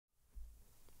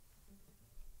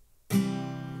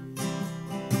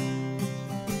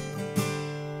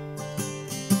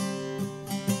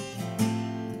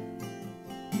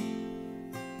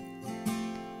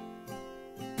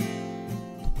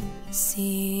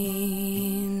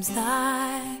Seems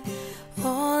like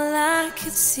all I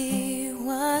could see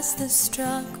was the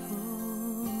struggle.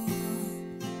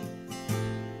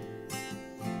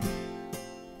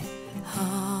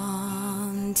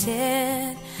 Haunted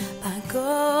by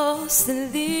ghosts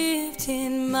that lived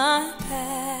in my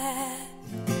past.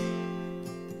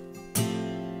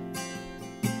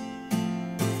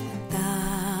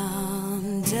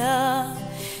 Bound up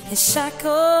in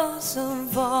shackles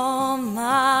of all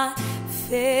my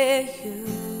failures,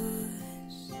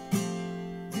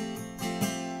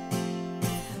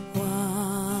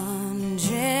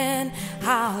 wondering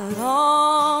how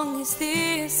long is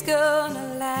this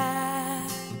gonna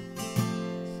last.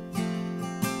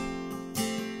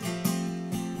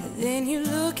 Then you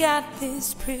look at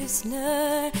this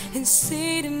prisoner and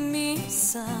say to me,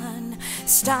 son,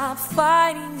 stop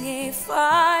fighting a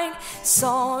fight, it's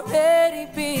already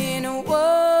been won.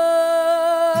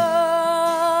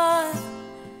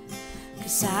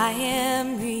 'Cause I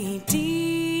am redeemed,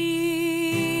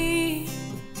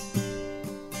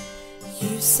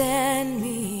 you set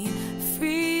me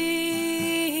free.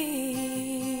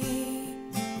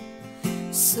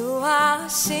 So I'll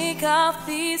shake off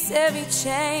these heavy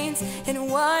chains and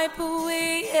wipe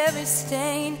away every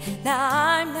stain. Now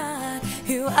I'm not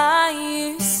who I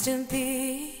used to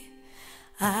be,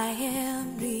 I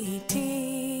am redeemed.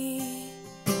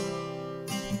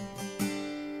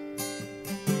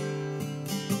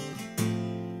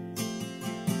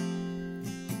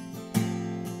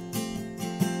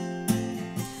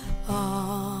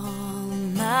 All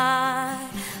my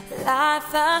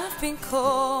life I've been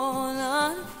called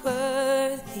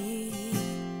unworthy,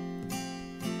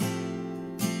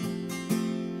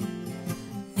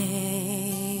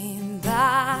 named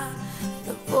by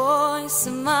the voice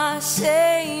of my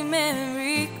shame and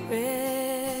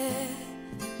regret.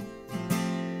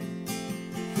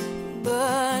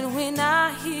 But when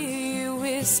I hear you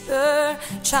whisper,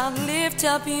 child, lift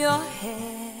up your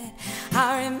head,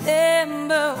 I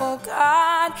remember, oh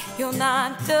God, you're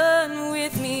not done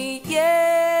with me yet.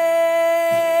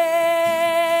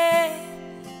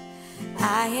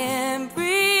 I am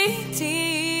redeemed,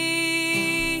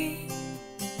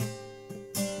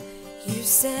 you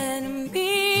set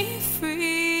me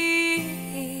free.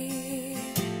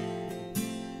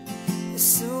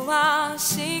 So I'll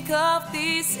shake off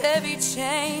these heavy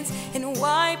chains and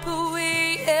wipe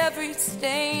away every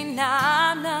stain. Now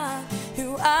I'm not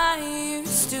who I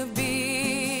used to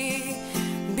be,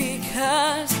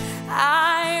 because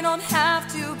I don't have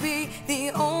to be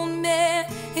the old man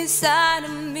inside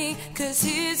of me, 'cause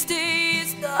his day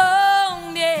is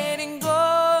long dead and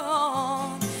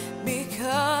gone.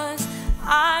 Because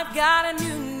I've got a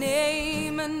new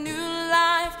name, a new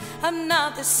life, I'm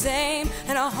not the same,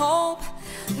 and I hope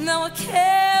that will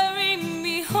carry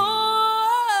me home.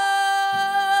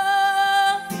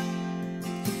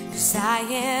 'Cause I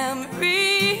am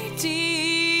redeemed,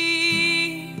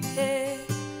 yeah.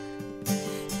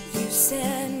 You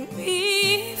set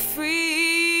me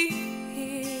free.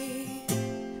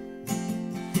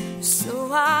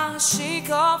 So I'll shake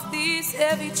off these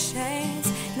heavy chains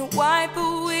and wipe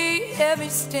away every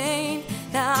stain.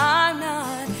 Now I'm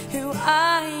not who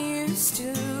I used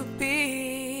to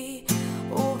be,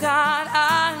 oh God,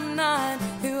 I'm not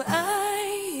who I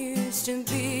used to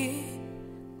be.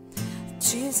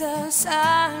 Jesus,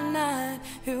 I'm not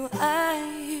who I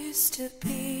used to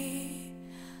be,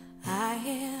 I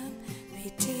am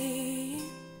redeemed.